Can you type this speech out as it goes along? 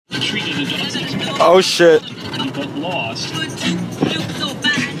Oh shit. But lost.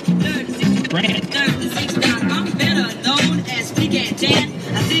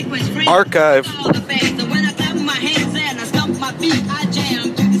 Archive.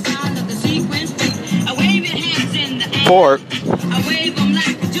 Port.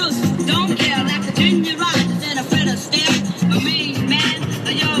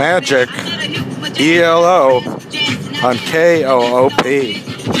 Magic. ELO on KOOP.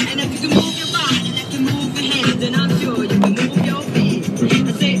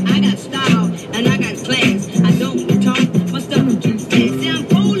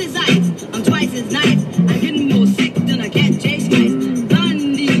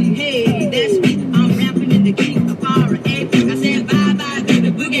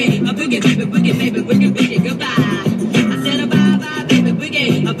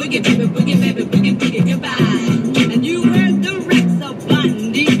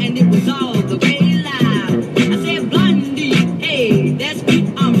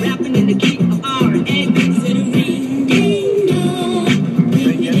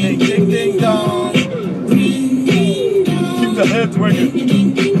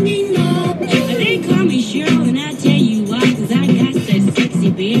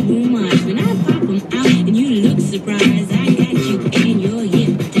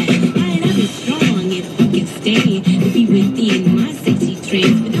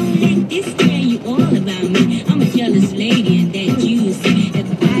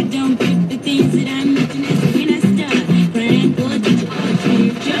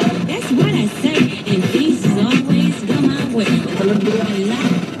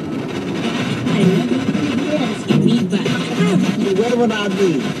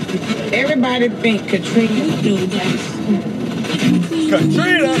 Everybody think Katrina do that.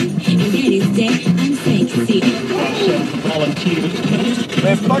 Katrina? Volunteers.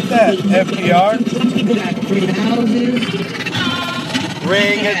 Man, fuck that, FDR.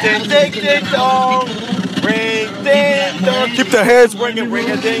 Ring a ding ding ding dong. Ring ding dong. Keep the heads ringing. Ring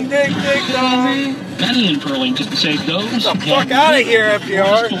a ding ding ding dong. Many in Burlington say those. Get the fuck out of here,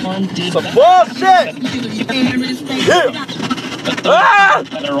 FDR. Some bullshit. Yeah. But those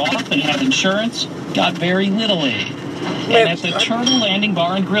that are off and have insurance got very little aid. And at the Turtle Landing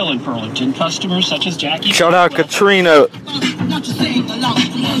Bar and Grill in Burlington, customers such as Jackie... Shout out Katrina. I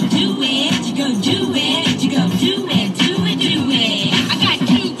got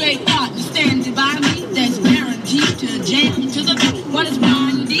two great partners standing by me that's guaranteed to jam to the beat. One is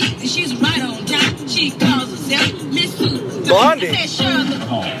Blondie, and she's right on time. She calls herself Miss Sue. Blondie.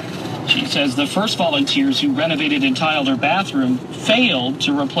 She says the first volunteers who renovated and tiled her bathroom failed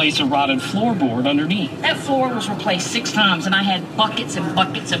to replace a rotted floorboard underneath. That floor was replaced 6 times, and I had buckets and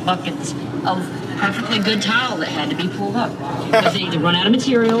buckets and buckets of perfectly good tile that had to be pulled up. Because they either run out of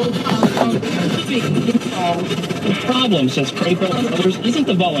material. The problem, says Craig and others, isn't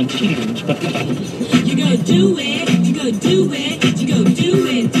the volunteers, but you go do it, you go do it, you go do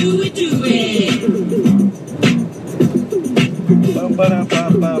it, do it, do it. Don't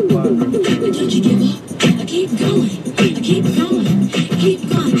you give up, I keep going, I keep going, I keep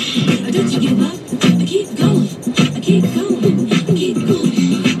going. Don't you give up, I keep going, I keep going, I keep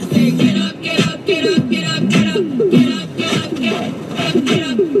going. I say get up, get up, get up, get up, get up, get up, get up, get up, get up, get up,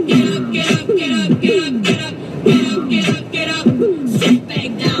 get up, get up, get up, get up, get up, get up, sit back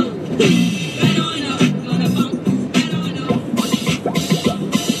down. Right on up, on a bump, right on up.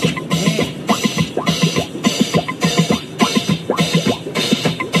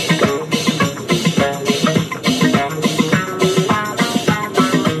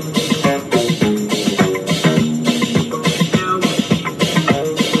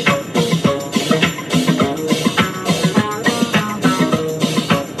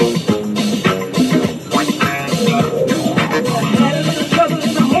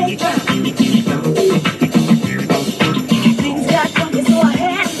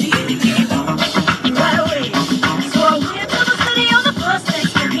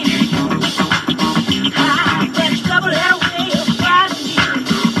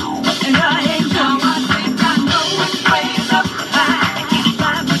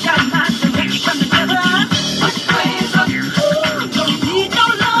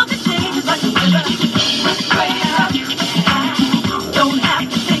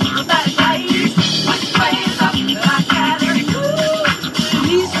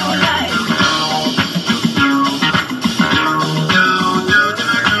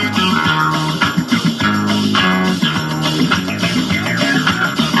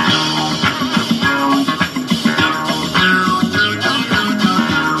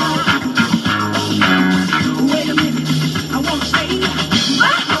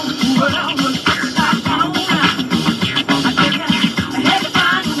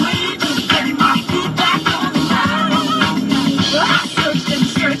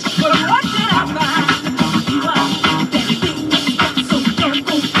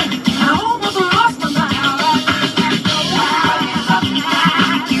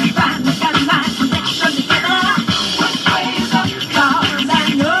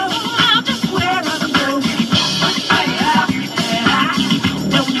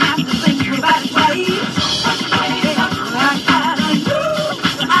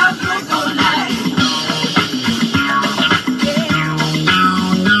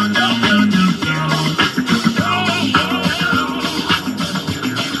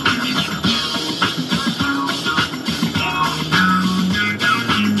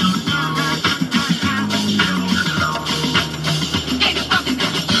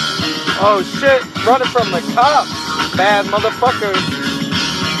 Oh shit, running from the cops. Bad motherfuckers.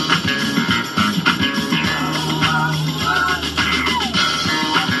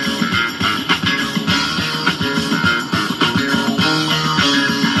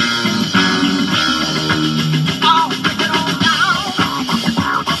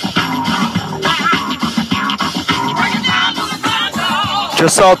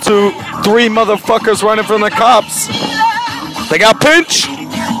 Just saw 3 motherfuckers running from the cops. They got pinched.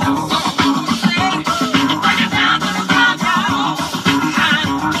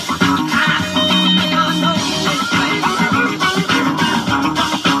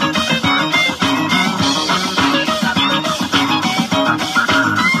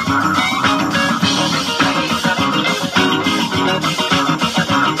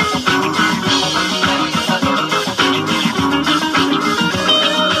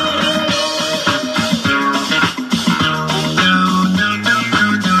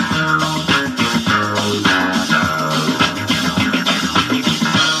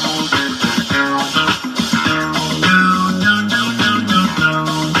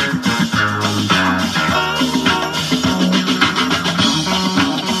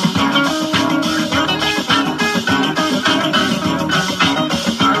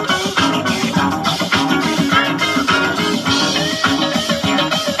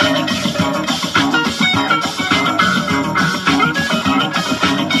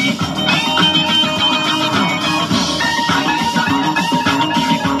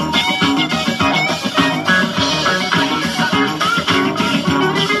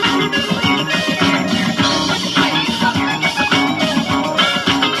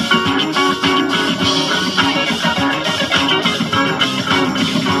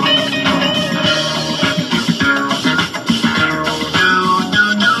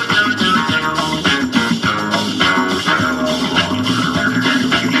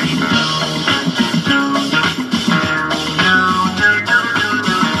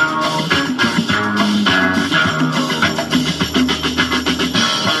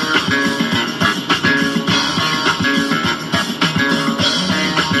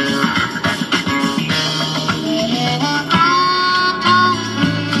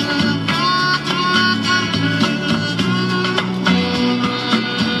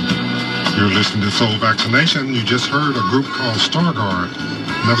 Listening to Soul Vaccination, you just heard a group called Stargard.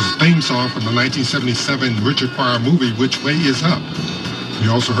 And that was a theme song from the 1977 Richard Pryor movie, Which Way Is Up?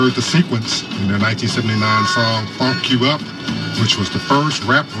 You also heard the sequence in their 1979 song, Funk You Up, which was the first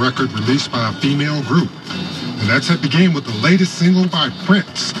rap record released by a female group. And that set began with the latest single by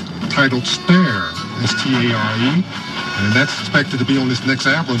Prince, titled Stare, S-T-A-R-E. And that's expected to be on his next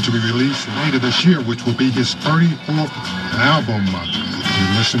album to be released later this year, which will be his 34th album.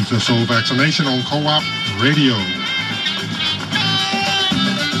 You listen to Soul Vaccination on Co-op Radio.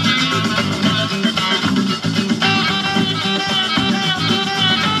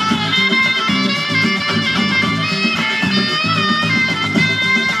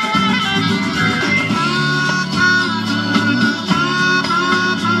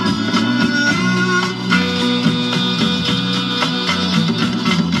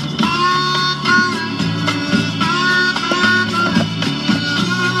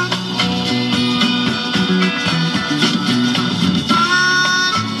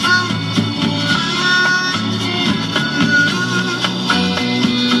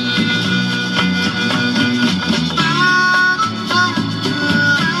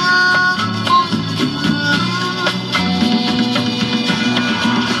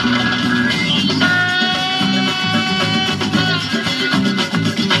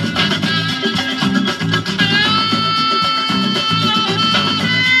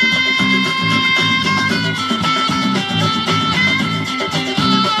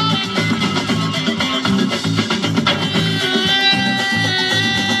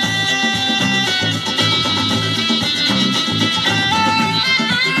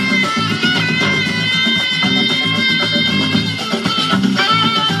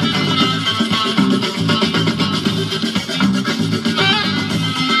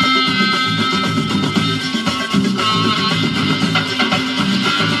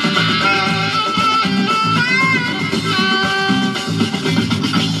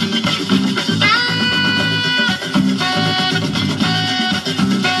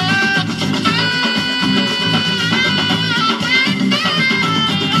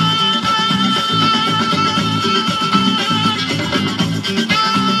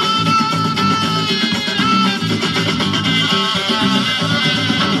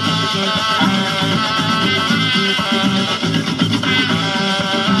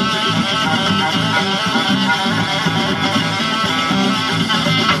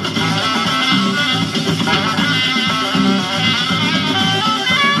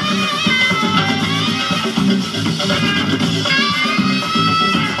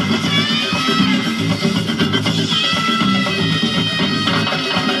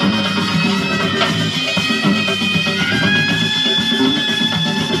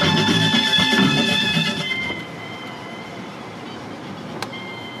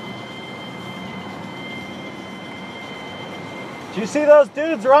 see those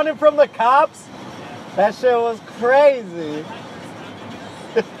dudes running from the cops? That shit was crazy.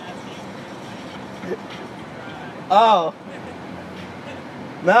 Oh.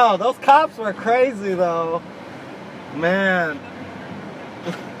 No, those cops were crazy though. Man.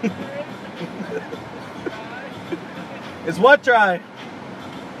 It's what try?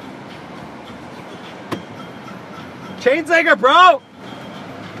 Chainsanger, bro!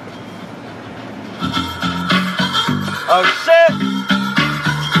 Oh shit!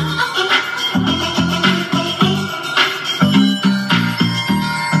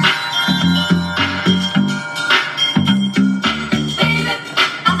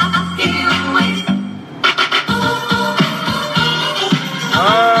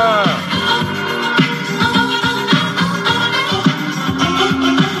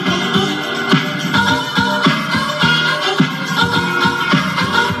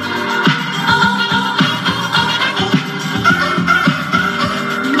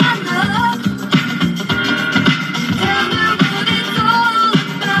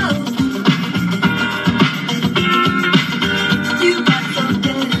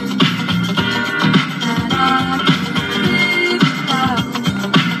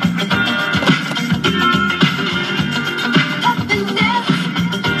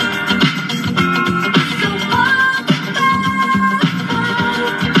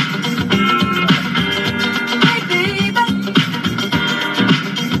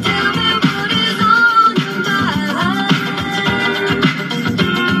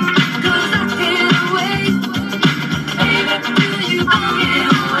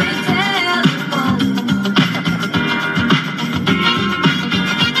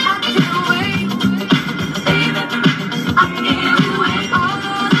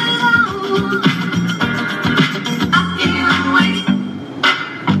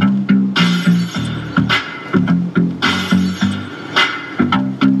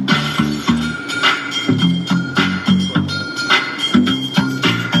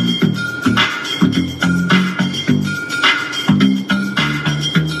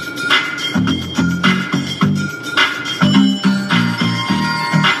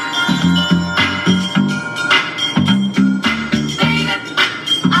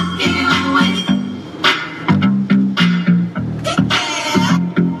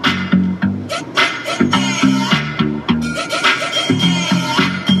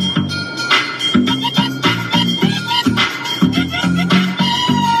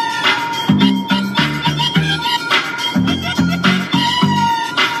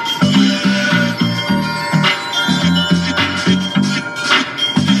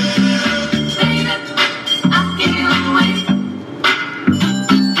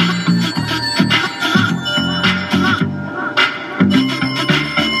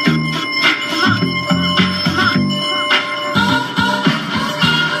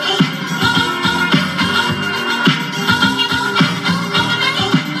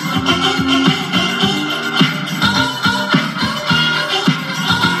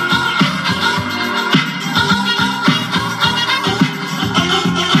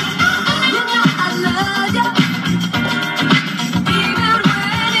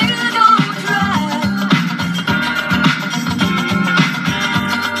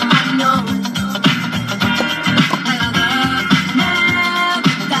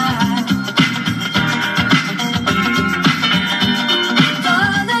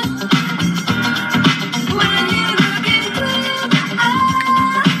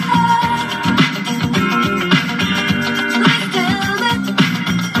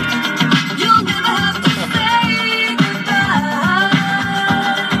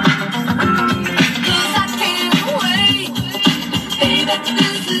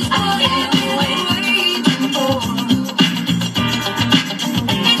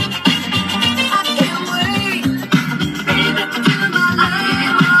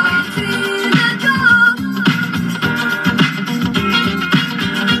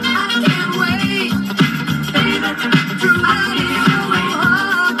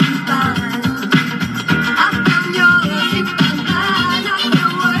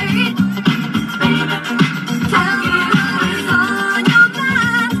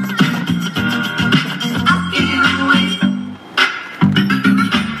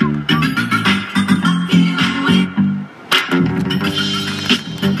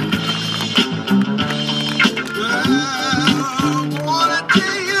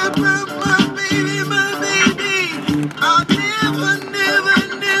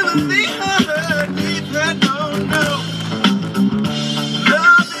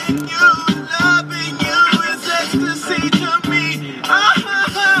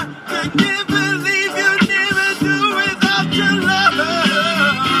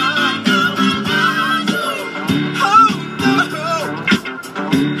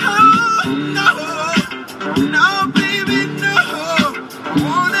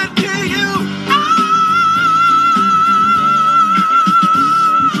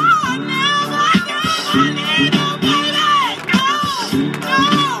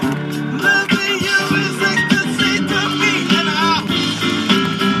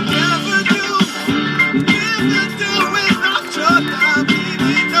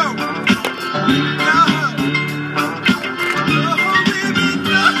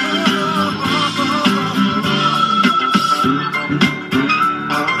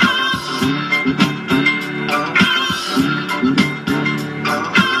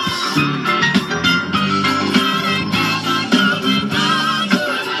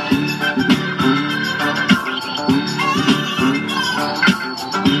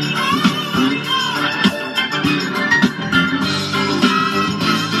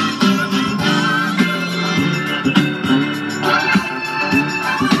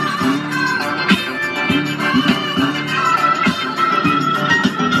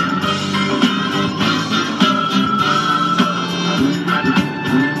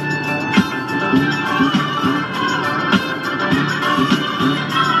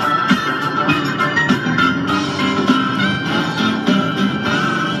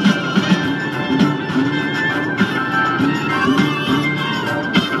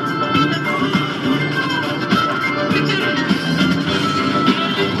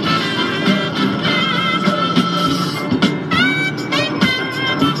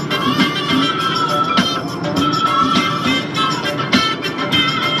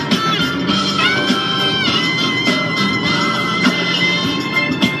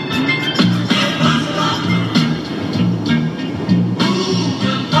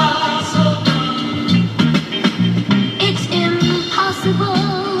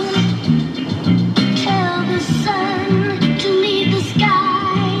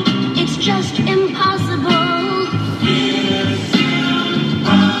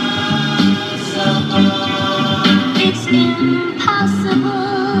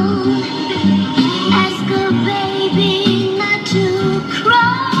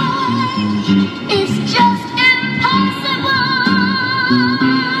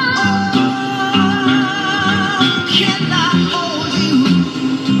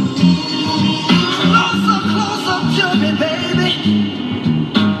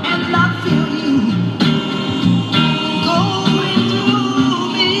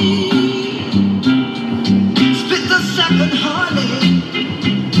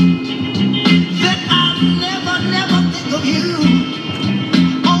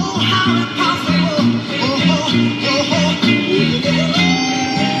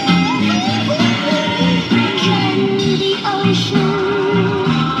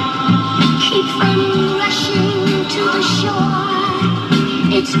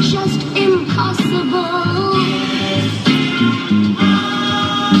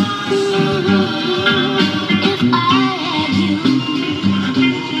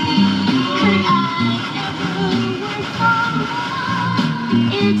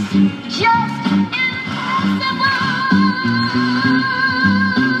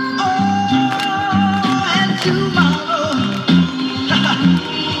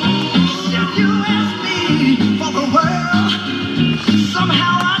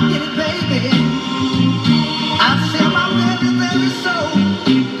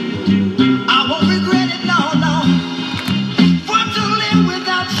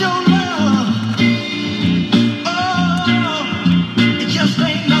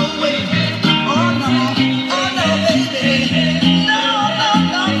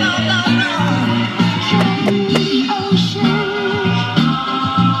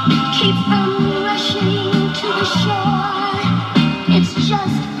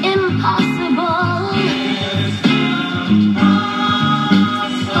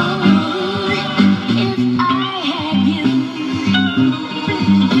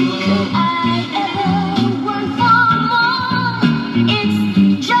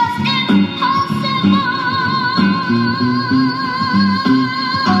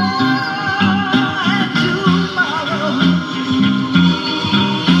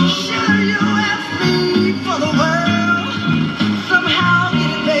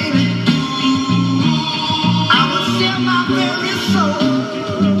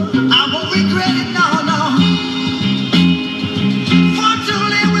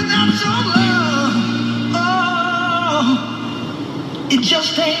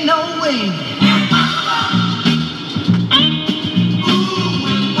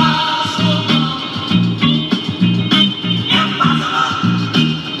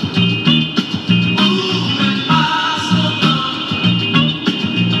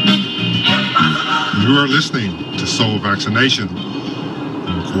 You are listening to Soul Vaccination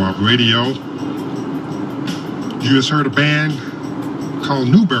on Co-op Radio. You just heard a band called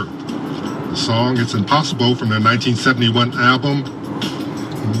New Birth. The song It's Impossible from their 1971 album.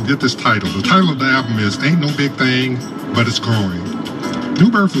 Get this title. The title of the album is Ain't No Big Thing, But It's Growing.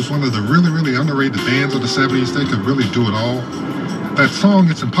 New Birth was one of the really underrated bands of the 70s. They could really do it all. That song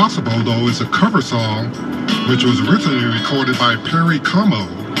It's Impossible, though, is a cover song which was originally recorded by Perry Como.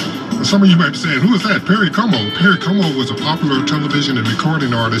 Some of you might be saying, who is that? Perry Como. Perry Como was a popular television and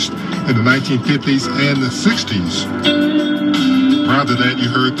recording artist in the 1950s and the 60s. Prior to that, you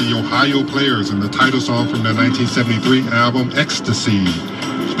heard the Ohio Players and the title song from their 1973 album, Ecstasy.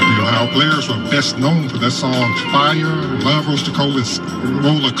 The Ohio Players were best known for their songs Fire, Love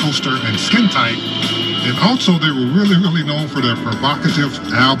Roller Coaster, and Skin Tight. And also, they were really known for their provocative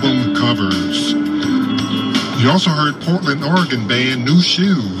album covers. You also heard Portland, Oregon band New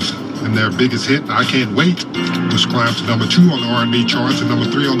Shoes and their biggest hit, I Can't Wait, which climbed to number 2 on the R&B charts and number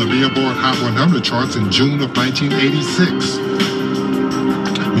 3 on the Billboard Hot 100 charts in June of 1986.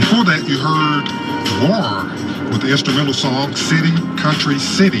 Before that, you heard War with the instrumental song City, Country,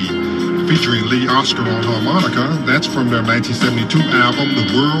 City, featuring Lee Oscar on harmonica. That's from their 1972 album,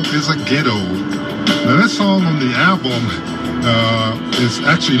 The World is a Ghetto. Now, that song on the album is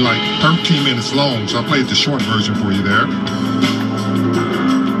actually like 13 minutes long, so I played the short version for you there.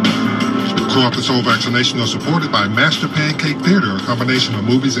 Co-op and Soul Vaccination are supported by Master Pancake Theater, a combination of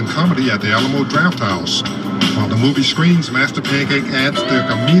movies and comedy at the Alamo Drafthouse. While the movie screens, Master Pancake adds their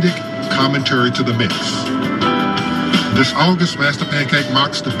comedic commentary to the mix. This August, Master Pancake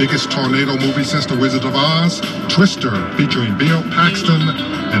marks the biggest tornado movie since The Wizard of Oz, Twister, featuring Bill Paxton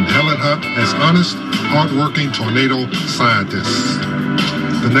and Helen Hunt as honest, hard-working tornado scientists.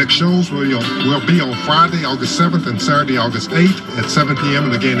 The next shows will be on Friday, August 7th and Saturday, August 8th at 7 p.m.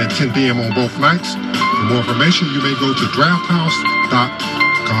 and again at 10 p.m. on both nights. For more information, you may go to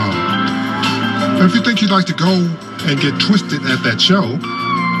drafthouse.com. Now, if you think you'd like to go and get twisted at that show,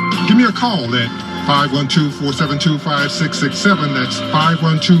 give me a call at 512-472-5667. That's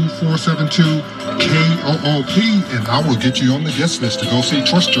 512-472-KOOP, and I will get you on the guest list to go see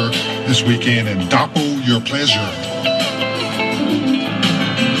Twister this weekend and doppel your pleasure.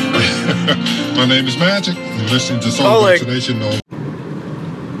 My name is Magic. You're listening to Soul Vaccination.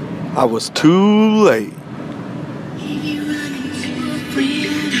 I was too late.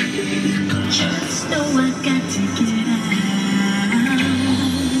 Just know I got to get out.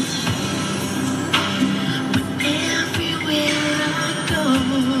 But everywhere I go,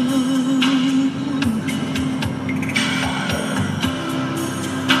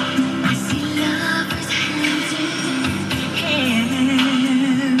 I see lovers hand in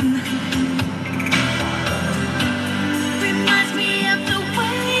hand. Reminds me of the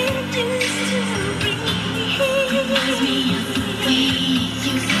way it used to be. Reminds me of the way it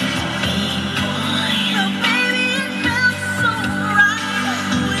used to be.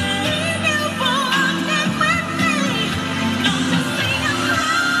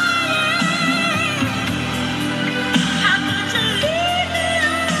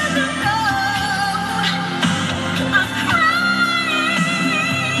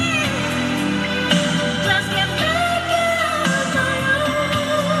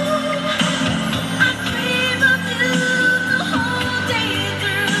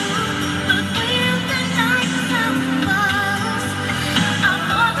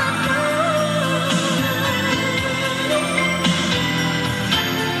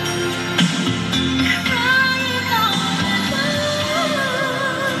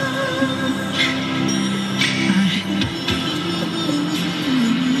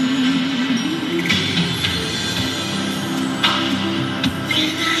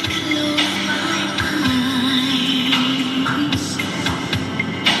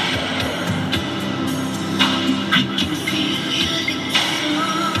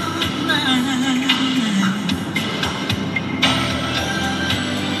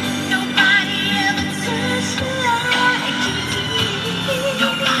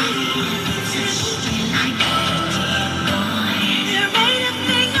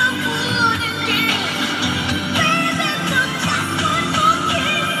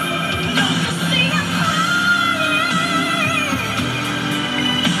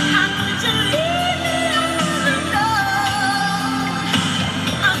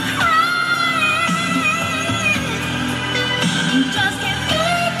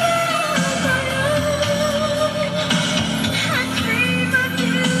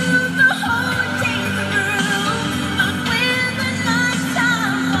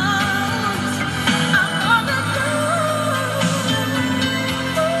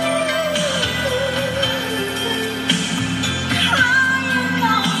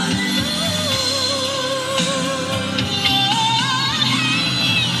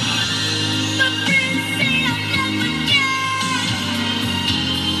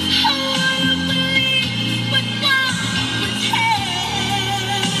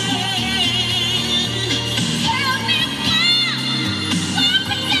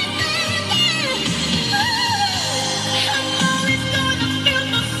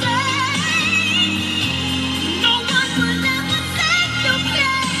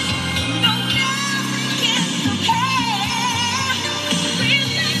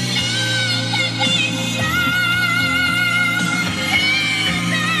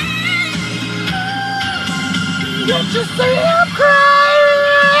 Can't you see I'm crying?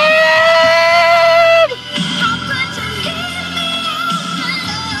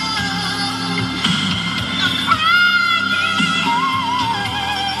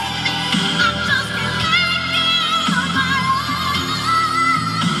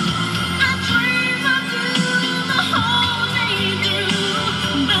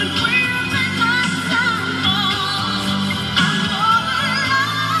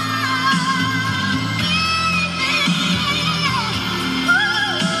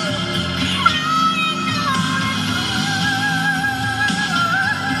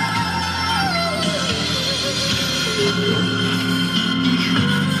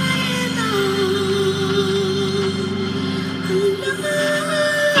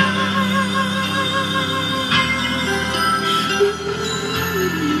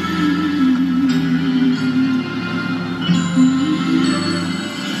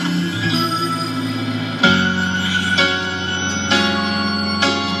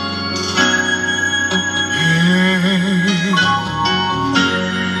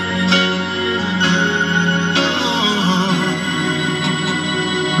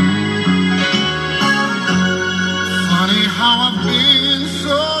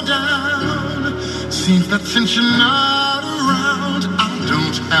 Seems that since you're not around, I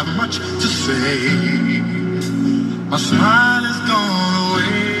don't have much to say. My smile has gone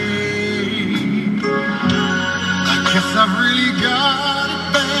away. I guess I've really got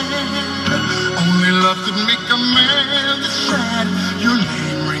it bad. Only love could make a man this sad. Your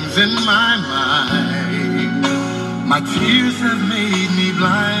name rings in my mind. My tears have made me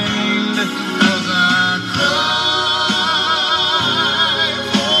blind, 'cause I cry.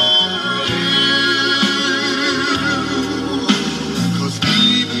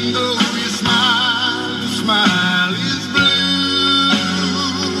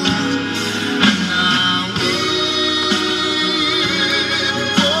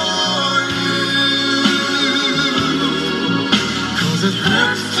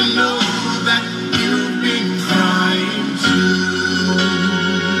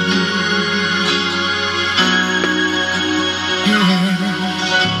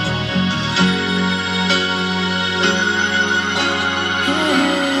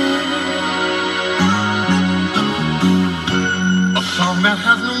 That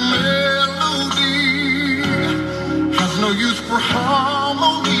has no melody, has no use for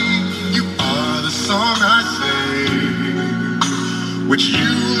harmony. You are the song I sing, which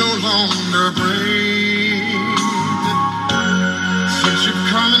you no longer bring. Since you've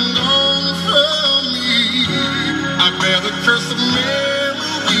come and gone from me, I bear the curse of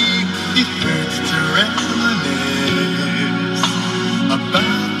memory. It hurts to reminisce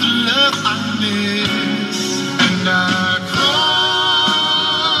about the love I miss, and I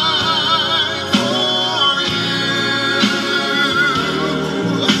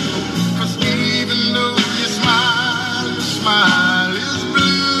smile is blue.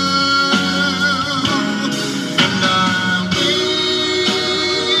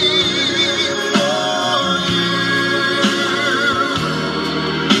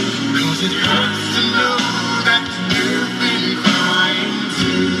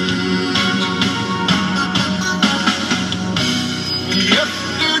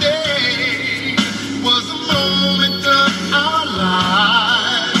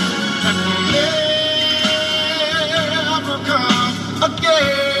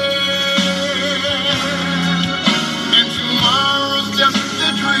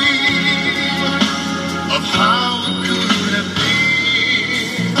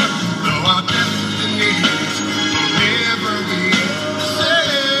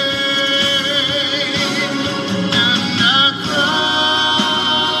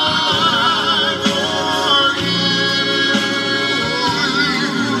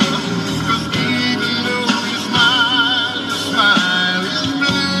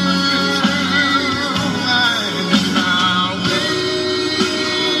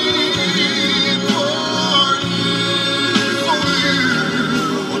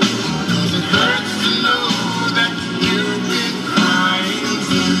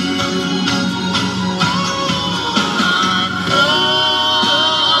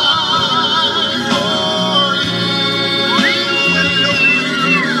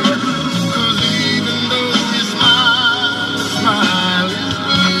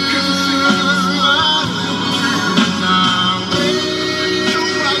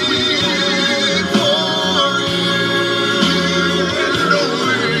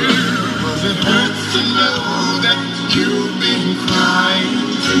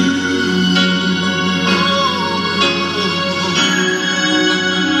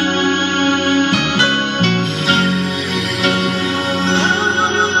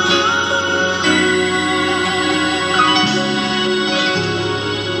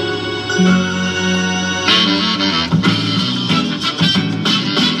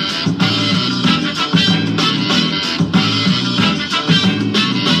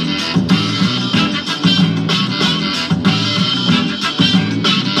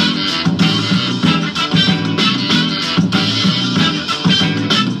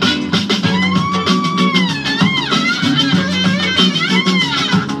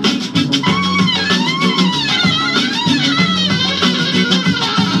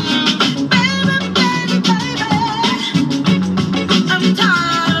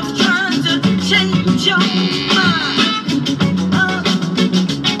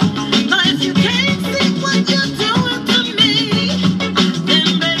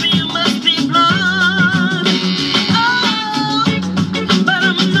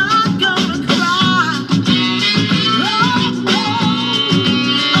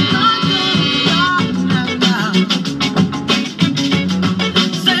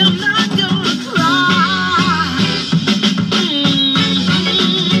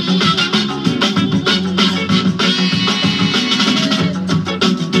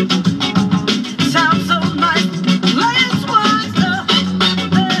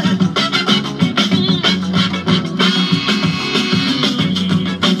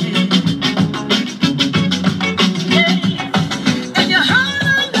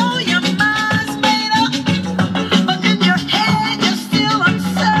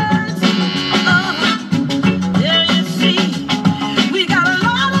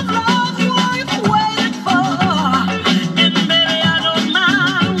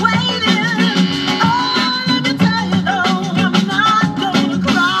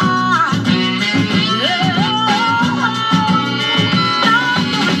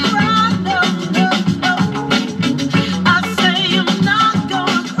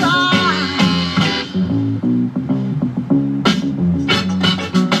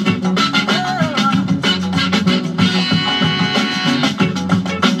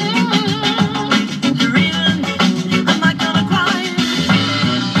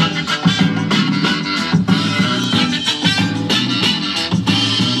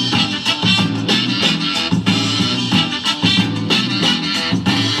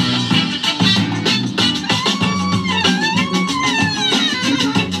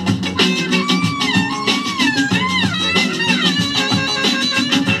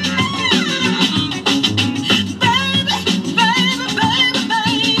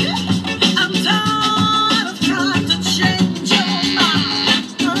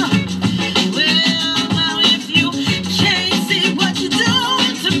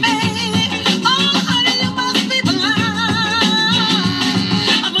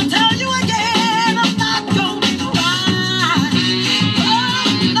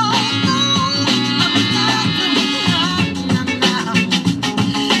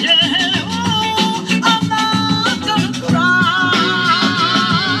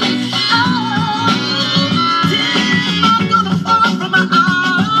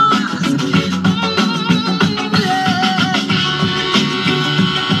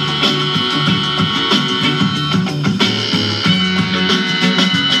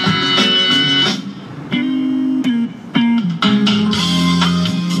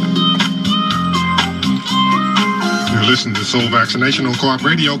 listening to Soul Vaccination on Co-op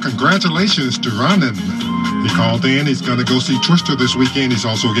Radio. Congratulations to Ronan. He called in. He's going to go see Twister this weekend. He's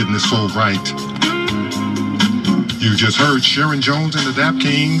also getting his soul right. You just heard Sharon Jones and the Dap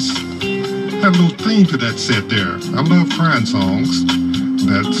Kings. Had a little theme to that set there. I love crying songs.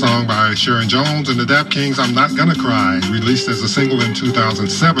 That song by Sharon Jones and the Dap Kings, I'm Not Gonna Cry, released as a single in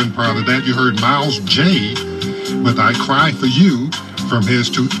 2007. Prior to that, you heard Miles J with I Cry For You from his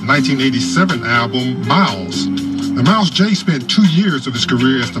 1987 album, Miles. Now, Miles J spent 2 years of his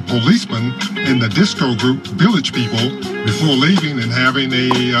career as the policeman in the disco group Village People before leaving and having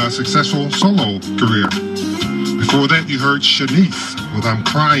a successful solo career. Before that, you heard Shanice with I'm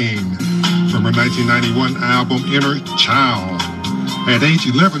Crying from her 1991 album, Inner Child. At age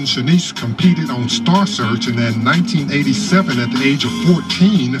 11, Shanice competed on Star Search, and in 1987, at the age of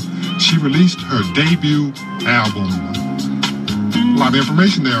 14, she released her debut album. A lot of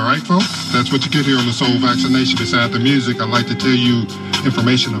information there, right, folks? That's what you get here on the Soul Vaccination. Beside the music, I'd like to tell you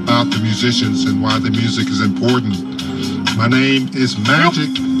information about the musicians and why the music is important. My name is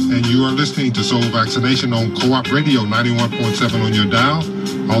Magic, and you are listening to Soul Vaccination on Co-op Radio 91.7 on your dial.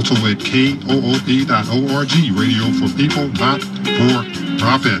 Also at koop.org, radio for people, not for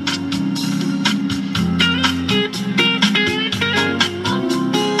profit.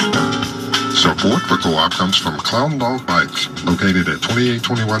 Support for Co-op comes from Clown Dog Bikes, located at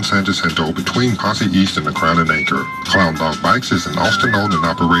 2821 San Jacinto between Posse East and the Crown and Anchor. Clown Dog Bikes is an Austin-owned and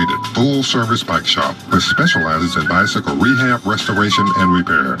operated full-service bike shop which specializes in bicycle rehab, restoration, and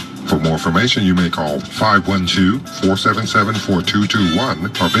repair. For more information, you may call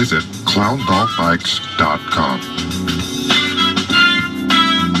 512-477-4221 or visit clowndogbikes.com.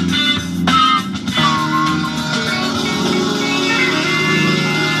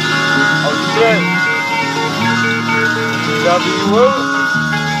 W.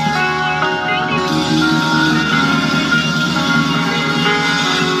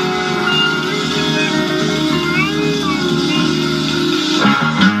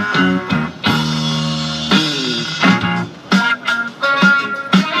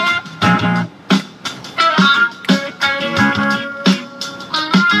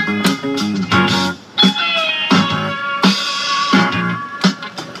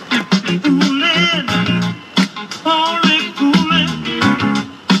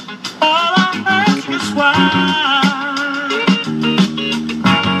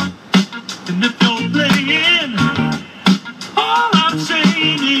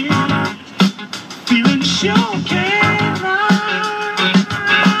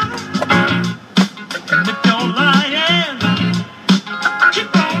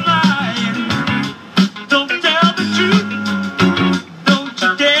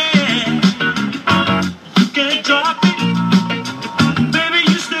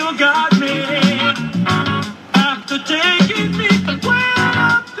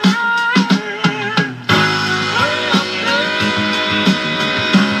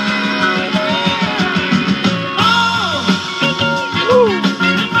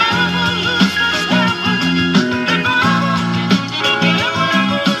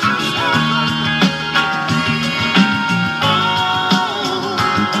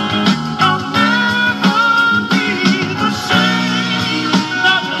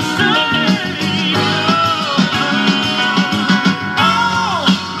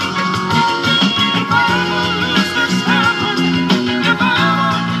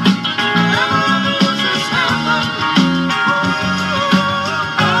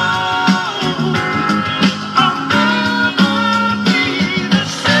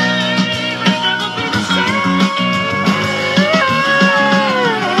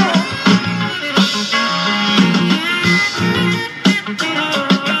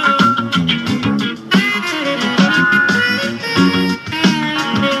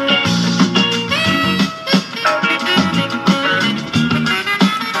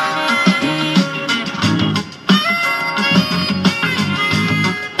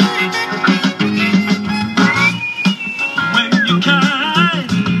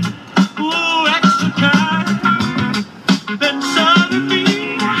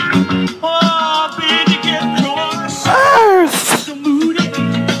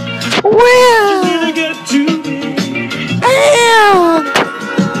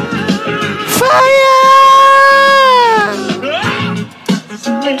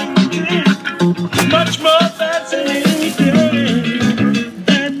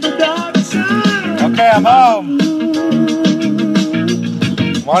 I'm home.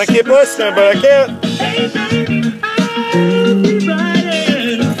 Want to keep listening, but I can't.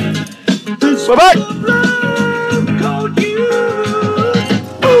 Bye-bye.